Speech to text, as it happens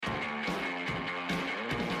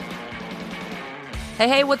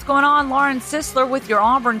Hey, what's going on? Lauren Sisler with your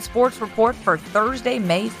Auburn Sports Report for Thursday,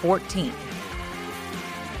 May 14th.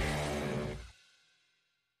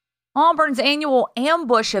 Auburn's annual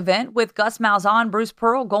Ambush event with Gus Malzahn and Bruce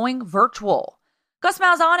Pearl going virtual. Gus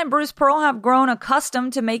Malzahn and Bruce Pearl have grown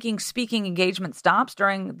accustomed to making speaking engagement stops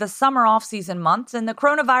during the summer off-season months, and the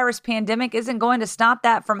coronavirus pandemic isn't going to stop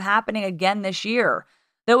that from happening again this year,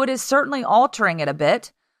 though it is certainly altering it a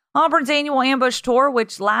bit. Auburn's annual Ambush Tour,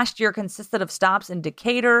 which last year consisted of stops in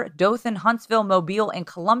Decatur, Dothan, Huntsville, Mobile, and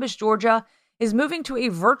Columbus, Georgia, is moving to a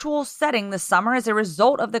virtual setting this summer as a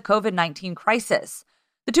result of the COVID-19 crisis.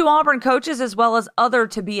 The two Auburn coaches, as well as other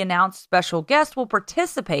to-be-announced special guests, will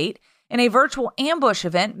participate in a virtual ambush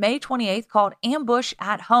event May 28th called Ambush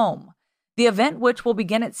at Home. The event, which will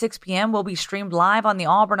begin at 6 p.m., will be streamed live on the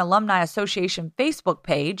Auburn Alumni Association Facebook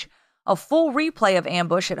page. A full replay of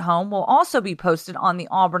Ambush at Home will also be posted on the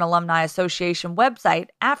Auburn Alumni Association website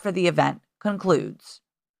after the event concludes.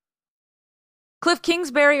 Cliff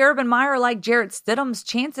Kingsbury, Urban Meyer like Jarrett Stidham's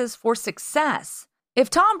chances for success. If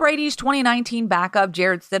Tom Brady's 2019 backup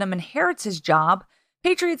Jarrett Stidham inherits his job,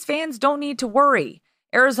 Patriots fans don't need to worry,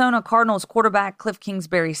 Arizona Cardinals quarterback Cliff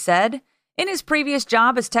Kingsbury said. In his previous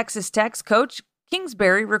job as Texas Tech's coach,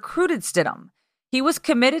 Kingsbury recruited Stidham. He was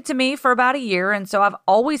committed to me for about a year, and so I've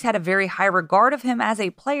always had a very high regard of him as a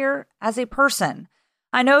player, as a person.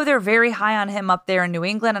 I know they're very high on him up there in New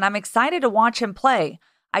England, and I'm excited to watch him play.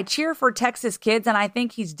 I cheer for Texas kids, and I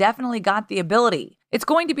think he's definitely got the ability. It's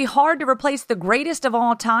going to be hard to replace the greatest of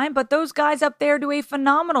all time, but those guys up there do a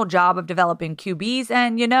phenomenal job of developing QBs,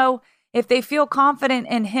 and if they feel confident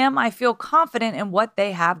in him, I feel confident in what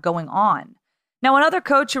they have going on. Now, another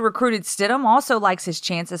coach who recruited Stidham also likes his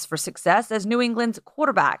chances for success as New England's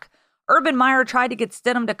quarterback. Urban Meyer tried to get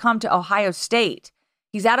Stidham to come to Ohio State.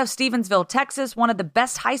 He's out of Stevensville, Texas, one of the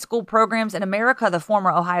best high school programs in America, the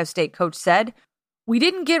former Ohio State coach said. We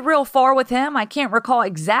didn't get real far with him. I can't recall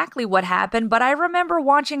exactly what happened, but I remember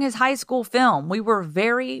watching his high school film. We were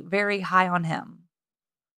very, very high on him.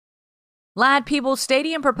 Ladd-Peebles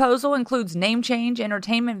Stadium proposal includes name change,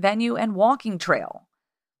 entertainment venue, and walking trail.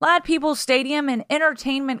 Ladd-Peebles Stadium, an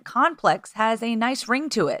entertainment complex, has a nice ring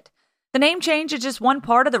to it. The name change is just one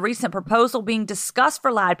part of the recent proposal being discussed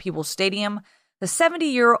for Ladd-Peebles Stadium, the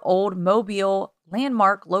 70-year-old Mobile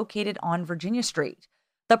landmark located on Virginia Street.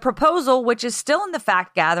 The proposal, which is still in the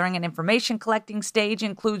fact-gathering and information collecting stage,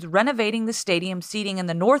 includes renovating the stadium seating in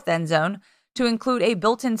the north end zone to include a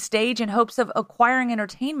built-in stage in hopes of acquiring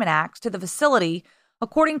entertainment acts to the facility,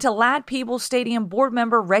 according to Ladd-Peebles Stadium board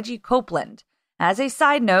member Reggie Copeland. As a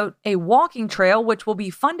side note, a walking trail, which will be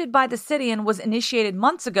funded by the city and was initiated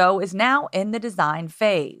months ago, is now in the design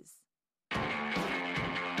phase.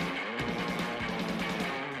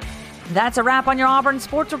 That's a wrap on your Auburn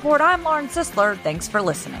Sports Report. I'm Lauren Sisler. Thanks for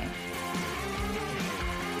listening.